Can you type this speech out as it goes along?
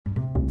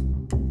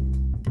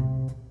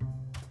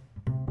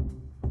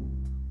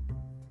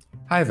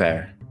Hi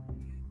there,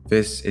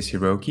 this is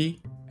Hiroki,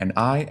 and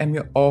I am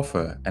your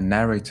author and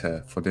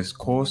narrator for this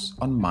course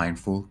on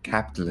mindful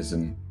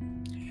capitalism.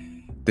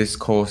 This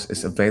course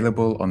is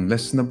available on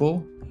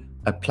Listenable,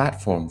 a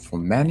platform for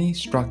many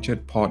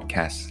structured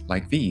podcasts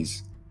like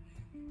these.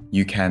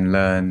 You can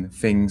learn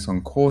things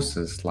on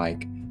courses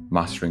like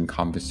mastering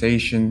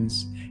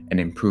conversations and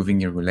improving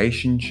your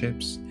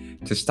relationships,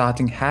 to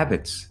starting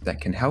habits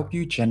that can help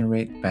you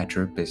generate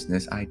better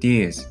business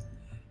ideas.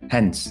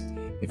 Hence,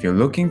 if you're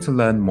looking to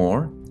learn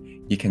more,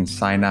 you can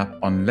sign up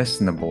on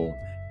Listenable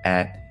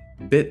at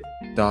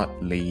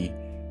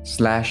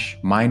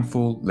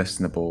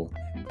bit.ly/mindfullistenable.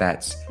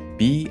 That's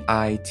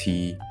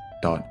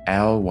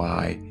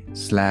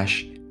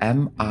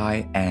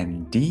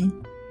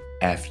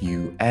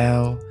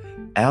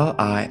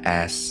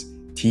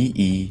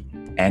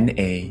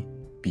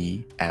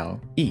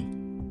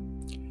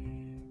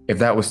If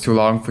that was too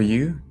long for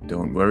you,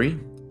 don't worry.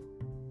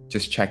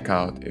 Just check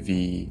out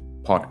the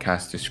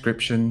podcast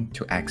description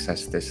to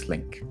access this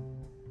link.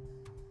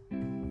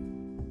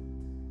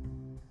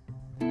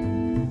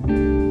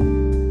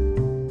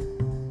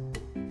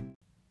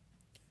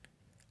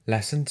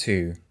 Lesson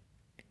 2.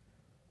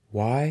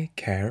 Why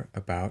care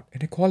about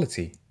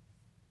inequality?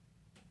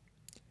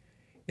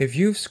 If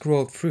you've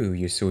scrolled through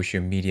your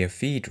social media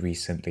feed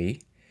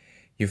recently,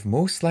 you've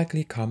most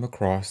likely come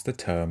across the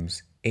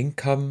terms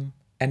income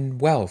and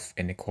wealth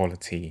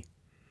inequality.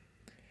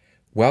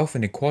 Wealth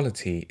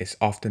inequality is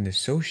often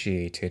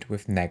associated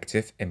with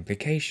negative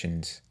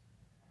implications.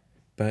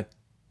 But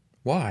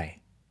why?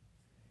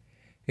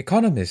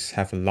 Economists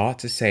have a lot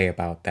to say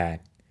about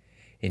that.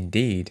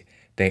 Indeed,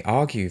 they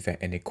argue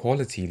that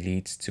inequality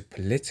leads to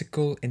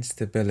political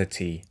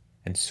instability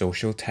and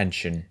social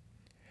tension.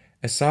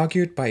 As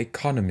argued by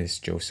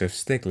economist Joseph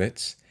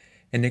Stiglitz,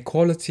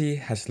 inequality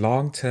has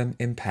long-term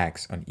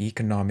impacts on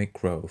economic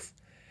growth,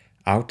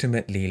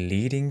 ultimately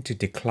leading to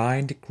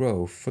declined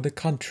growth for the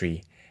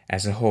country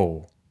as a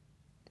whole.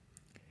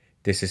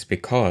 This is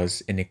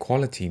because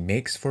inequality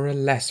makes for a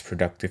less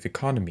productive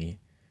economy.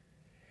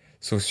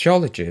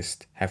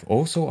 Sociologists have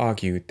also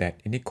argued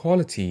that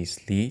inequalities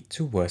lead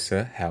to worse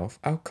health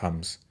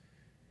outcomes.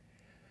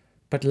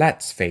 But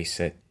let's face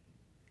it,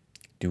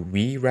 do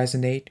we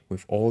resonate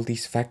with all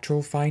these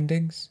factual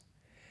findings?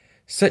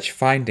 Such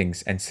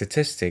findings and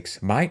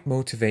statistics might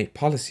motivate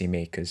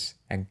policymakers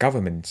and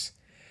governments,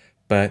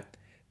 but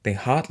they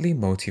hardly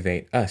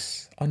motivate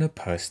us on a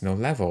personal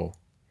level.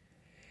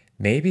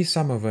 Maybe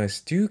some of us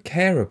do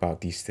care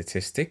about these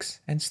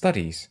statistics and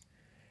studies,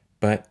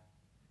 but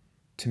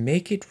to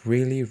make it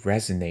really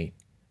resonate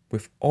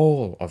with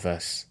all of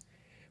us,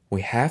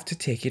 we have to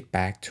take it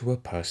back to a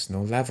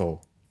personal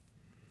level.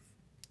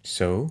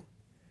 So,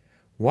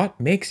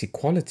 what makes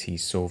equality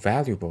so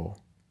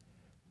valuable?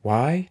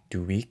 Why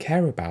do we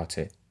care about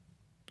it?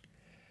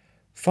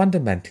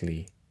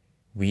 Fundamentally,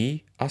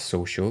 we are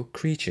social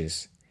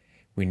creatures.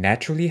 We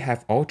naturally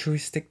have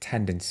altruistic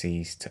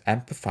tendencies to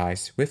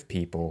empathize with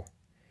people.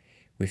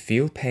 We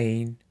feel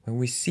pain when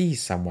we see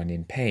someone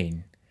in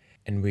pain,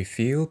 and we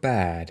feel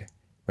bad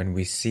when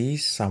we see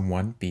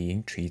someone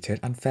being treated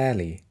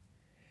unfairly.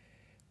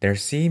 There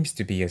seems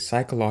to be a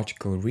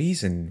psychological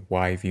reason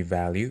why we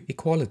value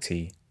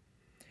equality.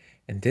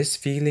 And this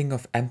feeling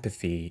of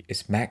empathy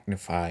is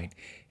magnified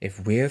if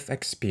we've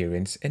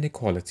experienced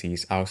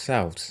inequalities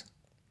ourselves.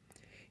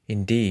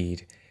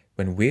 Indeed,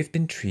 when we've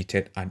been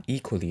treated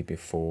unequally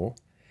before,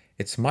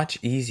 it's much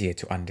easier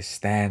to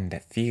understand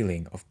that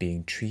feeling of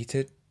being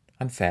treated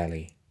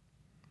unfairly.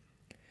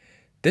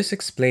 This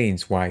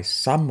explains why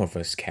some of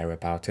us care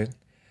about it,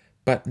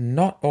 but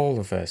not all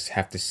of us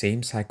have the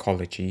same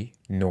psychology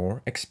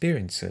nor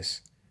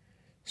experiences.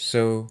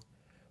 So,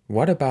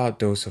 what about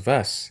those of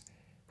us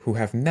who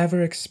have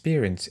never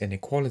experienced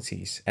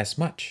inequalities as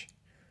much?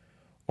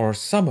 Or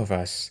some of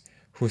us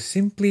who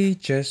simply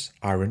just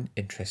aren't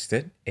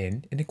interested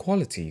in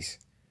inequalities?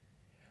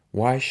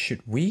 Why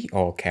should we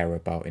all care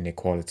about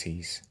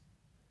inequalities?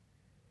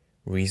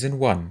 Reason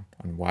 1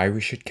 on why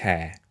we should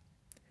care.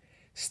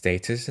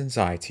 Status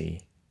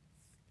anxiety.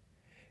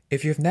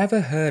 If you've never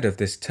heard of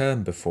this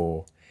term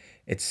before,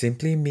 it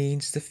simply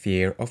means the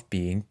fear of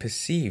being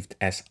perceived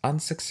as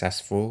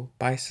unsuccessful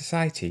by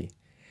society,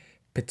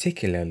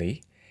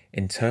 particularly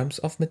in terms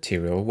of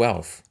material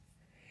wealth.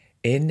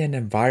 In an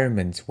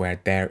environment where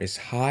there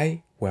is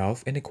high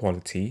wealth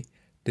inequality,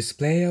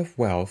 display of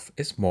wealth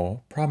is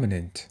more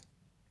prominent.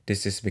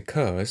 This is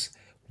because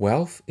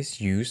wealth is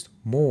used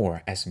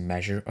more as a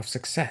measure of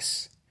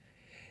success.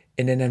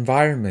 In an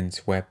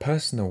environment where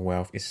personal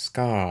wealth is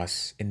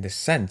scarce in the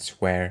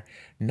sense where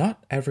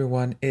not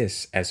everyone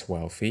is as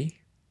wealthy,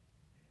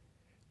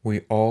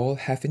 we all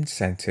have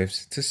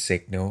incentives to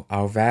signal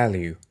our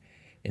value,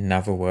 in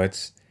other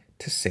words,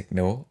 to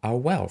signal our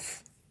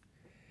wealth.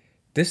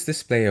 This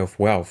display of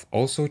wealth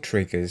also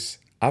triggers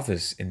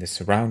others in the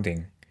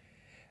surrounding.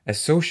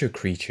 As social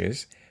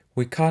creatures,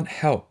 we can't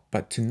help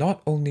but to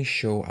not only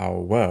show our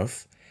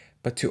worth,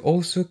 but to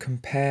also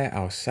compare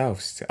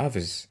ourselves to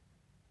others.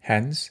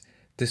 Hence,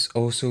 this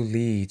also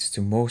leads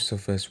to most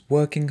of us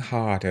working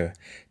harder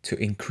to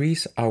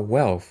increase our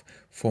wealth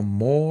for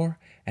more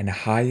and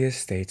higher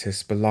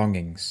status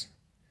belongings.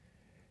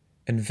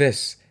 And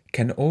this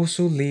can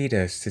also lead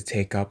us to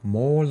take up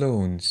more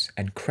loans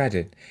and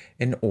credit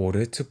in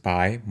order to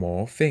buy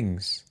more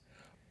things.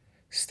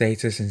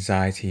 Status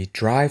anxiety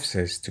drives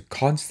us to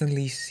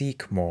constantly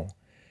seek more,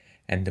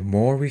 and the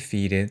more we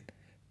feed it,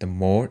 the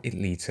more it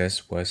leads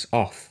us worse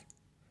off.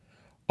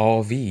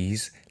 All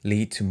these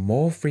lead to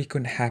more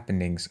frequent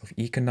happenings of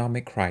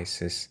economic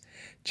crisis,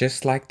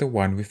 just like the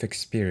one we've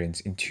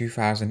experienced in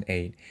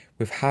 2008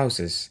 with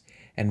houses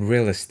and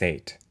real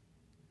estate.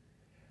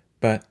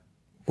 But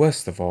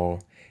worst of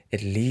all,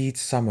 it leads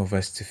some of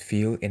us to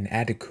feel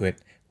inadequate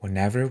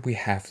whenever we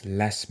have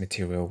less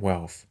material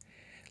wealth,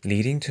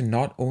 leading to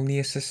not only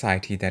a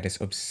society that is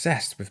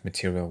obsessed with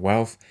material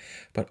wealth,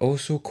 but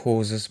also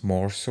causes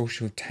more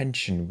social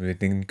tension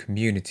within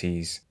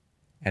communities.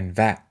 And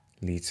that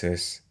leads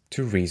us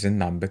to reason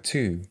number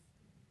 2.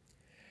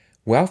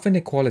 Wealth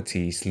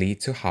inequalities lead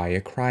to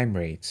higher crime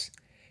rates.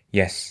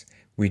 Yes,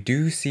 we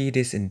do see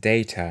this in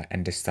data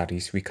and the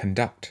studies we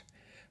conduct.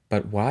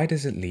 But why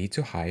does it lead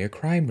to higher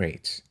crime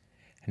rates?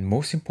 And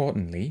most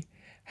importantly,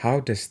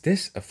 how does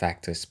this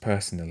affect us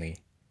personally?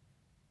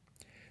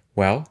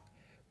 Well,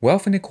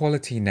 wealth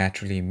inequality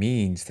naturally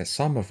means that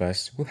some of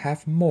us will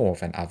have more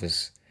than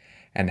others,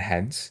 and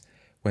hence,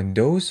 when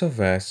those of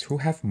us who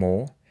have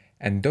more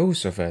and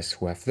those of us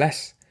who have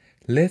less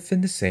live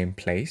in the same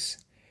place,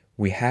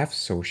 we have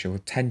social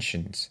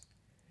tensions.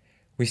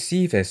 We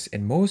see this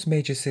in most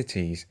major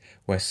cities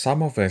where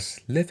some of us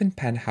live in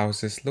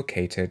penthouses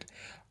located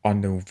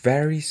on the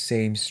very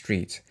same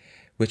street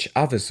which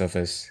others of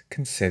us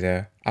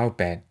consider our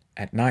bed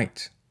at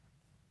night.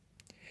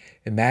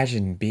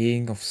 Imagine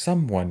being of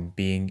someone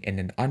being in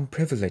an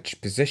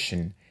unprivileged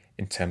position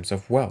in terms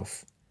of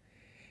wealth.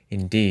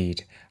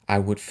 Indeed, I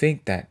would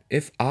think that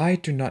if I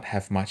do not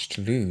have much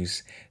to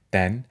lose,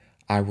 then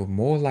I will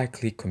more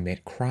likely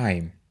commit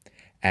crime,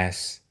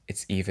 as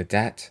it's either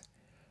that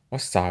or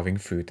starving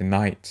through the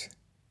night.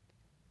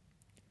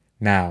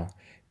 Now,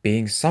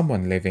 being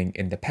someone living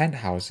in the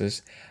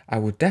penthouses, I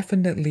would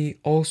definitely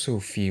also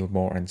feel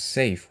more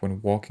unsafe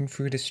when walking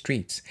through the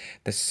streets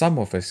that some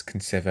of us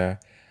consider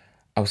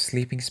our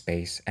sleeping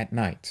space at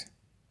night.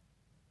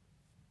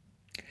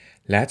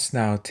 Let's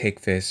now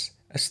take this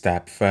a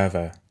step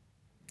further.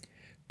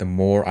 The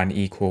more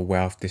unequal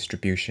wealth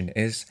distribution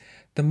is,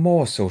 the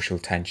more social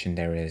tension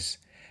there is,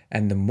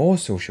 and the more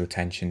social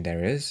tension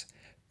there is,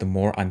 the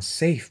more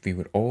unsafe we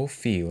would all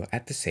feel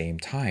at the same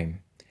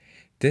time.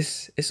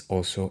 This is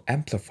also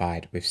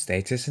amplified with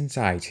status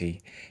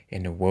anxiety.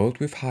 In a world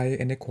with higher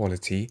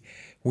inequality,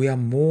 we are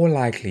more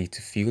likely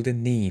to feel the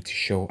need to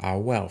show our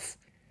wealth,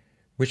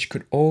 which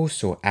could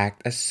also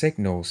act as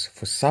signals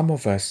for some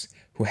of us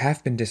who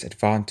have been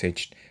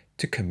disadvantaged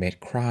to commit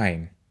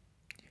crime.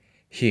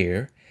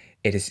 Here,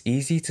 it is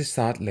easy to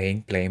start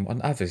laying blame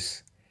on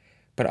others,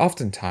 but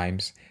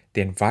oftentimes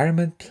the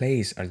environment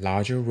plays a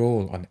larger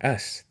role on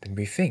us than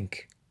we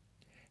think.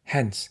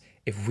 Hence,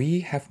 if we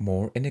have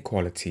more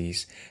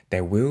inequalities,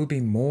 there will be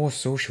more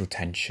social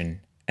tension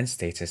and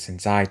status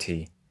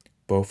anxiety,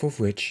 both of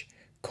which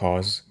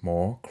cause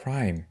more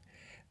crime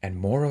and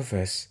more of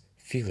us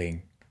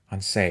feeling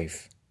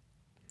unsafe.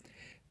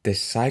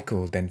 This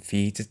cycle then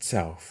feeds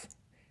itself,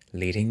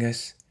 leading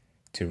us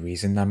to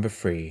reason number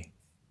 3.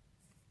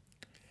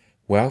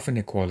 Wealth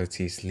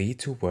inequalities lead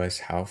to worse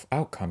health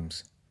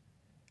outcomes.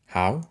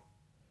 How?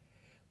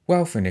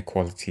 Wealth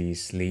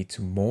inequalities lead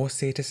to more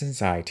status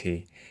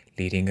anxiety,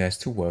 leading us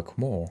to work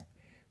more,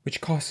 which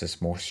causes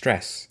more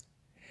stress.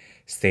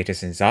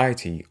 Status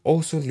anxiety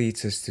also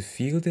leads us to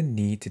feel the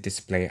need to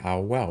display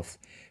our wealth,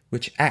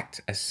 which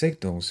act as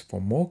signals for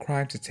more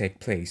crime to take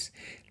place,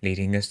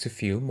 leading us to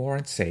feel more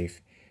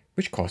unsafe,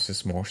 which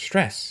causes more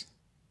stress.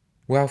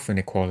 Wealth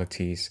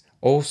inequalities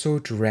also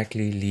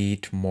directly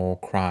lead to more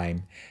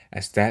crime,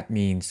 as that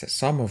means that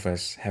some of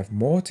us have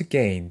more to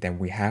gain than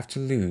we have to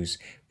lose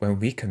when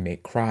we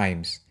commit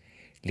crimes,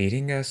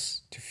 leading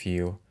us to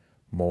feel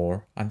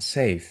more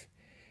unsafe,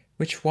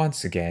 which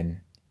once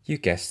again, you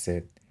guessed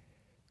it,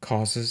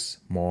 causes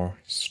more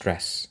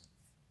stress.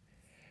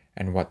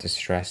 And what does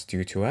stress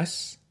do to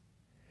us?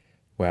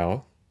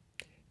 Well,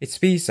 it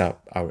speeds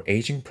up our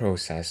aging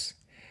process.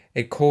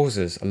 It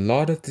causes a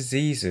lot of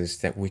diseases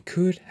that we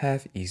could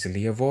have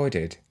easily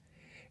avoided.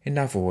 In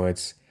other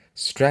words,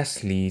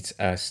 stress leads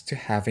us to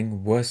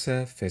having worse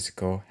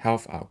physical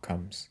health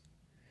outcomes.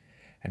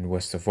 And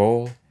worst of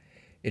all,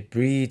 it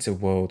breeds a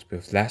world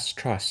with less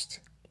trust,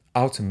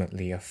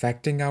 ultimately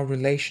affecting our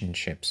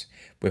relationships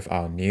with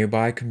our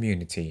nearby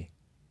community.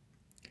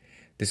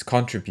 This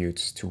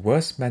contributes to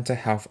worse mental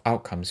health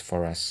outcomes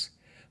for us,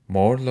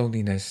 more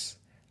loneliness,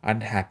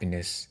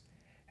 unhappiness,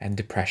 and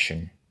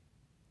depression.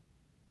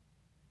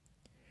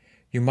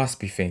 You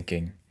must be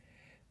thinking,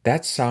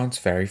 that sounds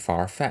very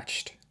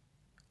far-fetched.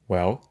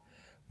 Well,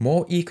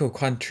 more eco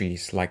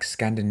countries like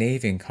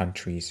Scandinavian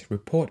countries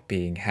report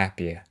being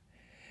happier,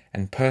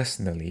 and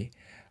personally,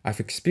 I've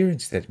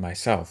experienced it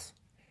myself.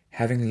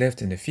 Having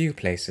lived in a few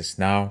places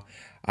now,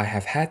 I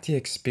have had the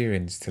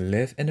experience to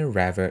live in a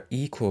rather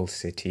equal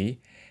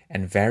city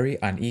and very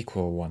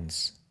unequal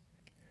ones.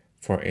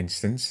 For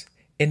instance,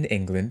 in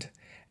England,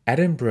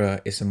 Edinburgh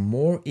is a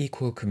more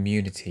equal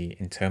community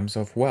in terms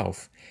of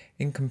wealth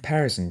in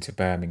comparison to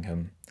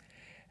Birmingham,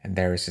 and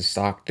there is a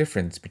stark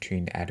difference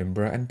between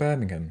Edinburgh and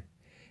Birmingham.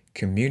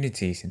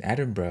 Communities in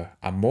Edinburgh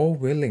are more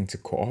willing to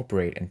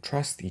cooperate and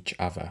trust each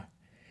other.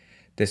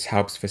 This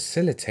helps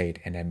facilitate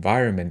an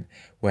environment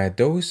where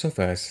those of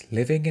us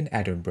living in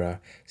Edinburgh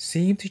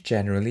seem to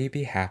generally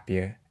be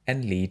happier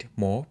and lead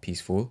more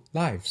peaceful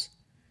lives.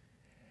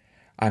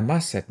 I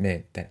must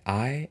admit that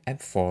I am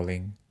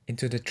falling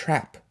into the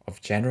trap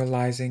of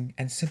generalizing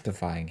and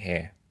simplifying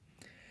here.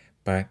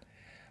 But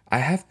I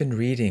have been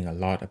reading a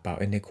lot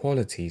about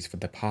inequalities for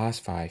the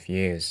past 5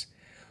 years,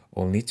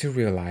 only to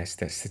realize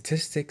that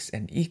statistics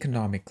and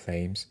economic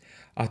claims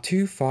are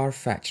too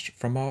far-fetched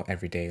from our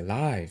everyday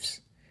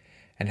lives,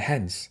 and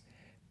hence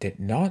did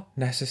not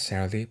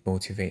necessarily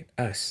motivate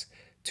us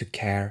to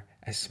care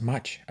as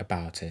much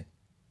about it.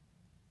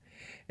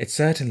 It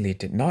certainly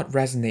did not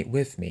resonate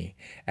with me,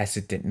 as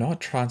it did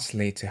not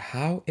translate to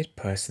how it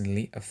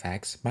personally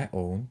affects my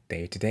own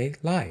day-to-day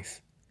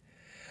life.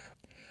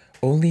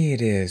 Only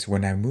it is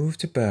when I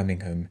moved to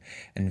Birmingham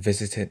and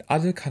visited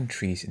other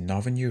countries in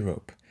Northern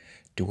Europe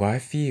do I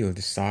feel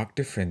the stark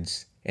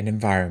difference in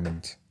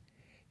environment,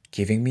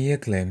 giving me a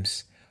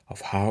glimpse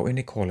of how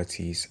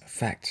inequalities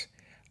affect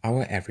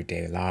our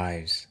everyday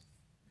lives.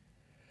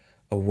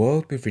 A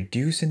world with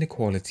reduced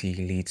inequality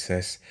leads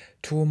us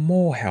to a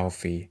more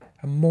healthy,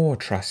 a more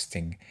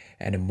trusting,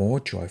 and a more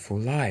joyful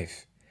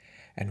life.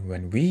 And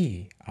when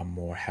we are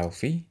more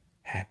healthy,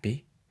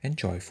 happy, and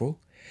joyful,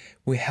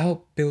 we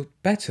help build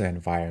better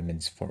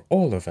environments for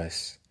all of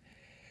us.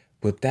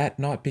 Would that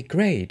not be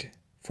great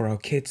for our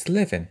kids to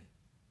live in?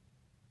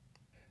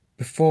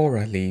 Before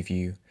I leave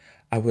you,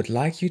 I would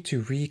like you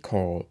to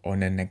recall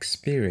on an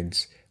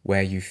experience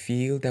where you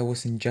feel there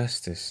was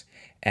injustice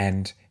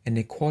and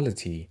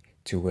inequality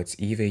towards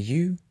either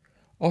you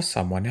or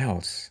someone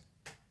else.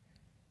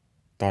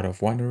 Thought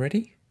of one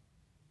already?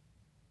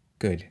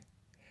 Good.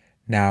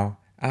 Now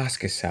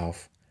ask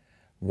yourself,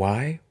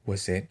 why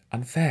was it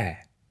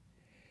unfair?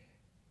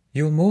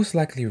 You'll most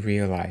likely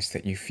realize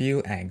that you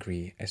feel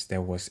angry as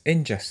there was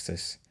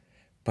injustice,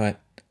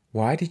 but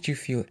why did you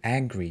feel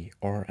angry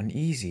or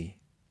uneasy?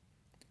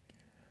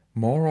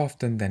 More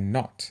often than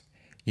not,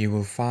 you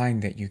will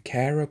find that you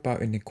care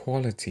about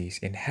inequalities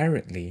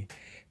inherently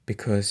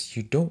because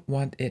you don't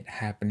want it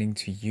happening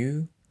to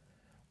you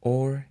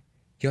or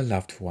your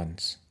loved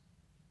ones.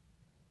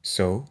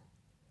 So,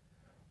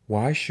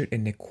 why should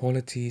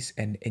inequalities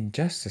and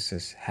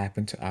injustices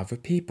happen to other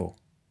people?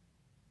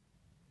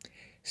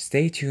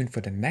 Stay tuned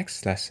for the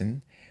next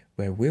lesson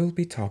where we'll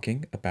be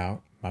talking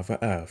about Mother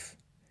Earth.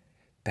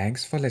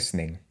 Thanks for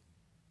listening.